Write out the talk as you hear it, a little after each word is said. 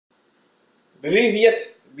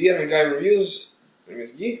Привет, Beer Guy Reviews. My name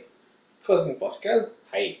is Guy, cousin Pascal.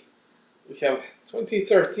 Hi. We have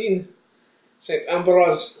 2013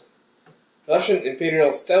 St-Ambroise Russian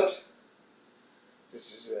Imperial Stout.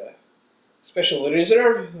 This is a special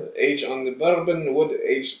reserve, aged on the bourbon wood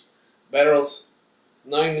aged barrels,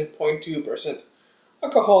 9.2%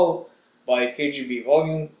 alcohol by KGB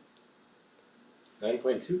volume.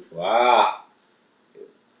 9.2? Wow.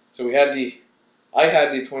 So I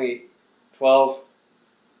had the 2012.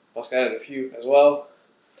 Pascal had a few as well.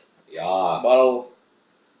 Yeah. Bottle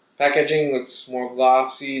packaging looks more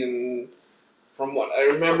glossy than from what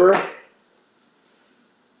I remember.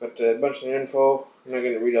 But a bunch of info. I'm not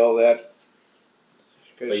going to read all that.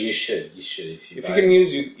 But you should. You should if you. If you can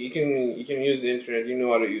use you can use the internet. You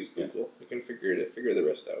know how to use Google. You can figure the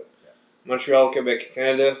rest out. Yeah. Montreal, Quebec,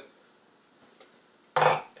 Canada.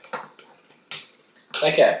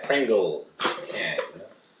 Like a Pringle can.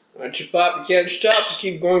 Once you pop, you can't stop. You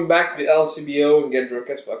keep going back to the LCBO and get drunk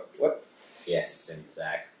as fuck. What? Yes,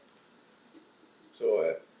 exactly.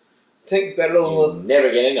 So, think barrel. You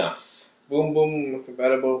never get enough. Boom boom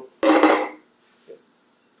compatible.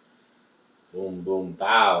 Boom, boom,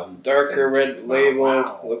 pow. Darker red label,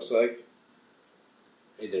 wow. looks like.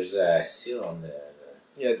 Hey, there's a seal on the.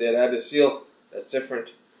 Yeah, they had a seal that's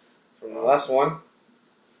different from the last one.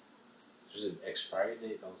 There's an expiry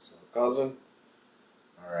date also. Cousin?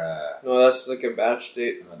 Or No, that's like a batch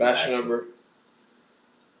date, batch number.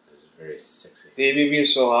 It's very sexy. The ABV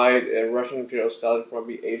is so high, Russian Imperial Stout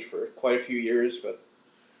probably aged for quite a few years, but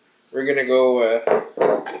we're gonna go,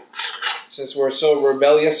 since we're so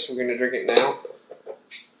rebellious, we're gonna drink it now.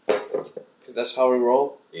 Because that's how we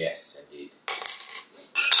roll. Yes, indeed.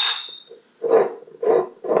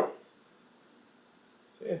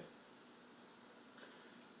 Yeah.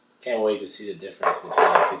 Can't wait to see the difference between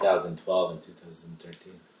 2012 and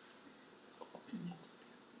 2013.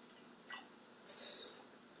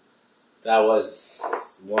 That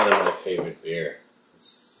was one of my favorite beer. Let's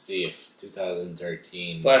see if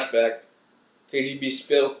 2013. Splashback. KGB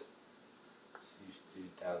spill. Let's see if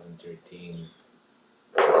 2013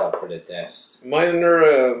 is up for the test.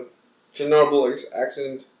 Minor Chernobyl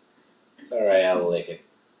accident. It's alright, I'll lick it.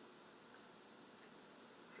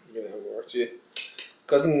 You know, works.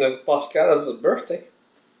 Cousin Pascal has a birthday.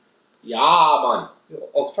 Yeah, man.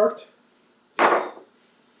 Old fart. Yes.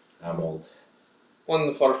 I'm old.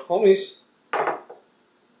 One for homies.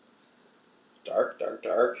 Dark, dark,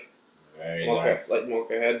 dark. Very Mocha, dark. light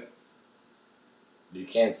mocha head. You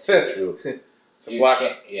can't see through. It's a black.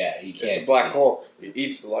 Yeah, you can't. It's a black see. hole. It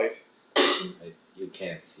eats the light. Like, you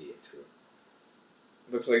can't see it through.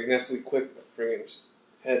 Looks like Nestle Quick friggin'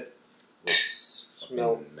 head. It's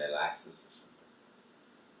Smell. molasses or something.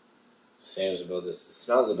 Same about this. It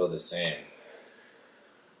smells about the same.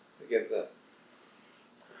 I get that.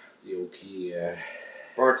 The oaky.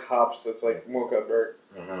 Burnt hops. That's like mocha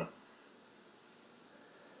burnt.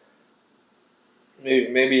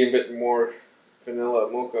 Maybe a bit more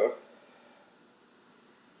vanilla mocha.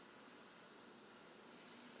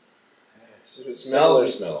 So it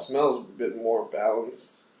smells a bit more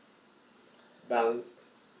balanced.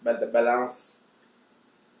 But the balance.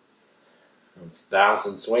 It's balanced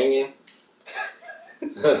and swinging.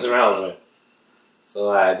 It smells like.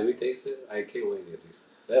 So do we taste it? I can't wait to taste it.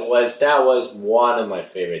 That was one of my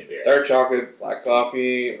favorite beers. Dark chocolate, black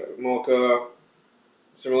coffee, mocha.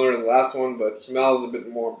 Similar to the last one, but smells a bit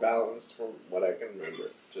more balanced from what I can remember.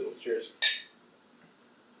 So, cheers.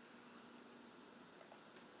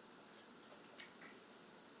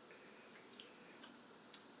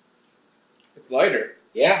 It's lighter.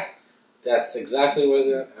 Yeah, that's exactly what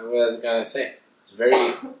I was gonna say. It's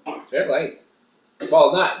very light.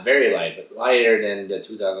 Well, not very light, but lighter than the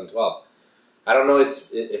 2012. I don't know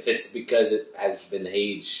if it's because it has been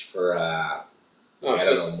aged for I don't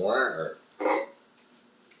know more or.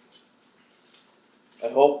 I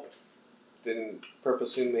hope didn't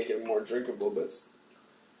purposely make it more drinkable, but it's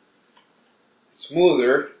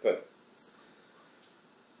smoother. But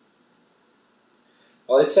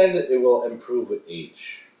Well, it says it will improve with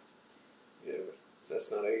age. yeah, but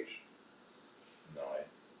that's not age.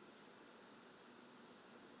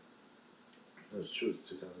 No, it's true. It's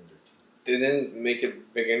 2013. They didn't make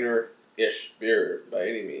it beginner-ish beer by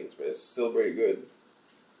any means, but it's still very good.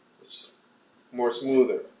 It's just more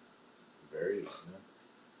smoother. Very.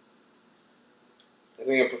 I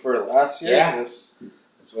think I prefer last year. Yeah, that's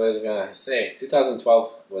what I was gonna say.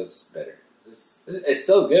 2012 was better. This it's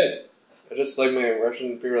still good. I just like my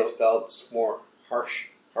Russian Imperial Stout. It's more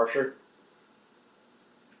harsher.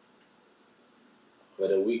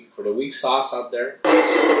 But for the weak sauce out there,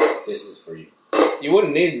 this is for you. You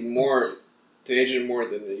wouldn't need more to age it more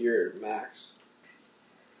than a year max.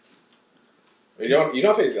 You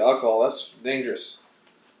don't taste the alcohol. That's dangerous.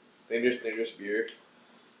 Dangerous beer.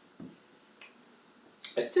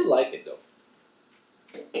 I still like it though.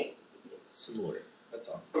 Similar. That's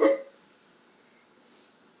all. Yeah.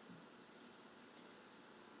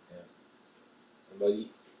 But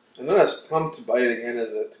I'm not as pumped to buy it again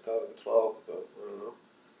as a 2012. So I don't know.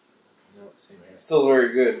 no, same here. It's still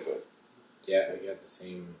very good, but Yeah, I got the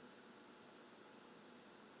same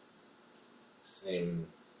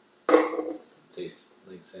taste,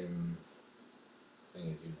 like same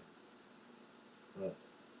thing as you.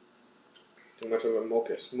 too much of a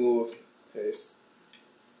mocha smooth taste.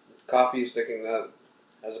 Coffee sticking that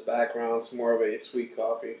as a background. It's more of a sweet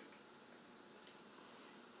coffee.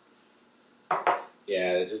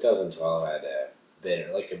 Yeah, the 2012 had a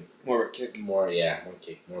bitter, like a More of a kick. more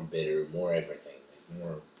kick, more bitter, more everything, like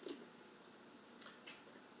more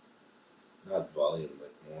not volume,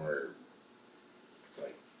 but more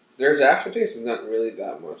like There's aftertaste, but not really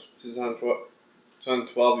that much.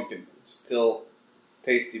 2012, you can still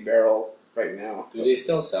taste the barrel right now. Do they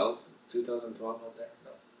still sell 2012 out there?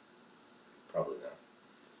 No, probably not.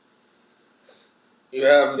 You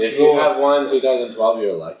have If you have one 2012,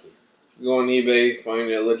 you're lucky. go on eBay, find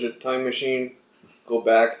a legit time machine, go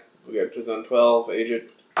back, we got 2012, age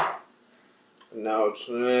it, and now it's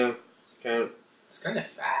kind of. It's kind of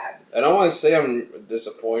fad. I don't want to say I'm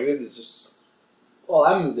disappointed. It's just Well,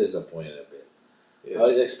 I'm disappointed a bit. yeah. I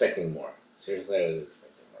was expecting more. Seriously, I was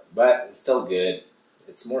expecting more. But it's still good.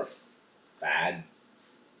 It's more fad.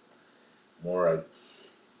 More,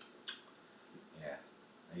 yeah,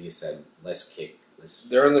 like you said, less kick. Less.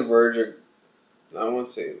 They're on the verge of. I won't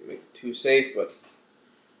say make it too safe, but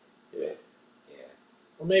yeah. Yeah.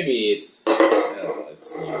 Well, maybe it's. I don't know.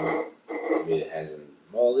 It's new. Maybe it hasn't.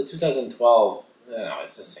 Well, the 2012. No,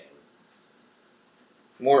 it's the same.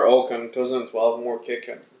 More oak on 2012, more kick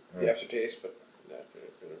on the aftertaste, but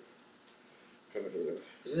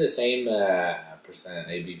Is it the same percent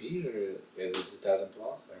ABV or is it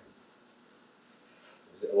 2012?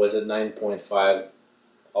 Or was it 9.5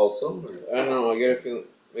 also? Or? I don't know. I get a feeling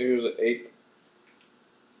maybe it was an 8.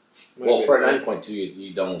 Well, for 9.2,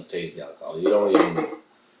 you don't taste the alcohol. You don't even.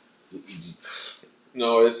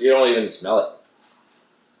 No, it's. You don't even smell it.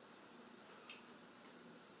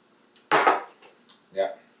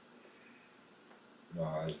 Yeah. No,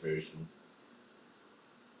 it's very smooth.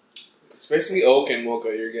 It's basically oak and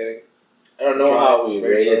mocha you're getting. I don't know Dry, how we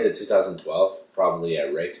very rated dry. the 2012. Probably I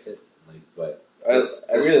raked it, but I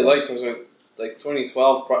really one, liked it. Like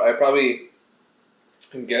 2012. I probably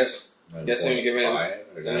guessing to give it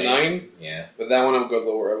a 9. Yeah. But that one I would go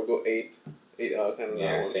lower. I would go 8. 8 out of 10 on that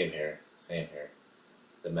Yeah, one. same here. Same here.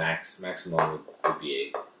 The maximum would be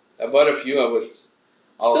 8. I bought a few.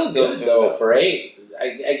 I'll Still good say though that. for 8. I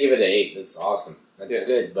give it an 8. That's awesome. That's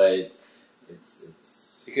good, but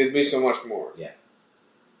it's. It could be so much more. Yeah.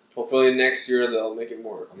 Hopefully next year they'll make it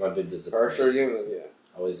more. I'm a bit disappointed. Harsher, yeah.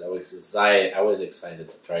 I was excited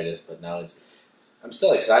to try this, but now I'm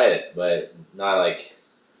still excited, but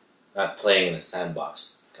not playing in a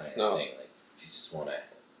sandbox kind of thing. Like you just want to.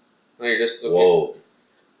 No, you're just looking. Whoa.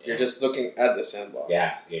 You're just looking at the sandbox.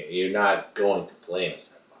 Yeah, you're not going to play in a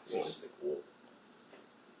sandbox. No. You're just like, whoa.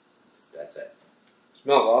 That's it.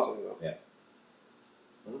 Smells awesome though. Yeah.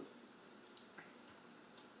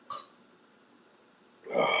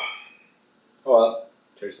 Oh well.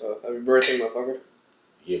 Cheers. Happy birthday, motherfucker.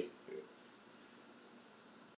 You.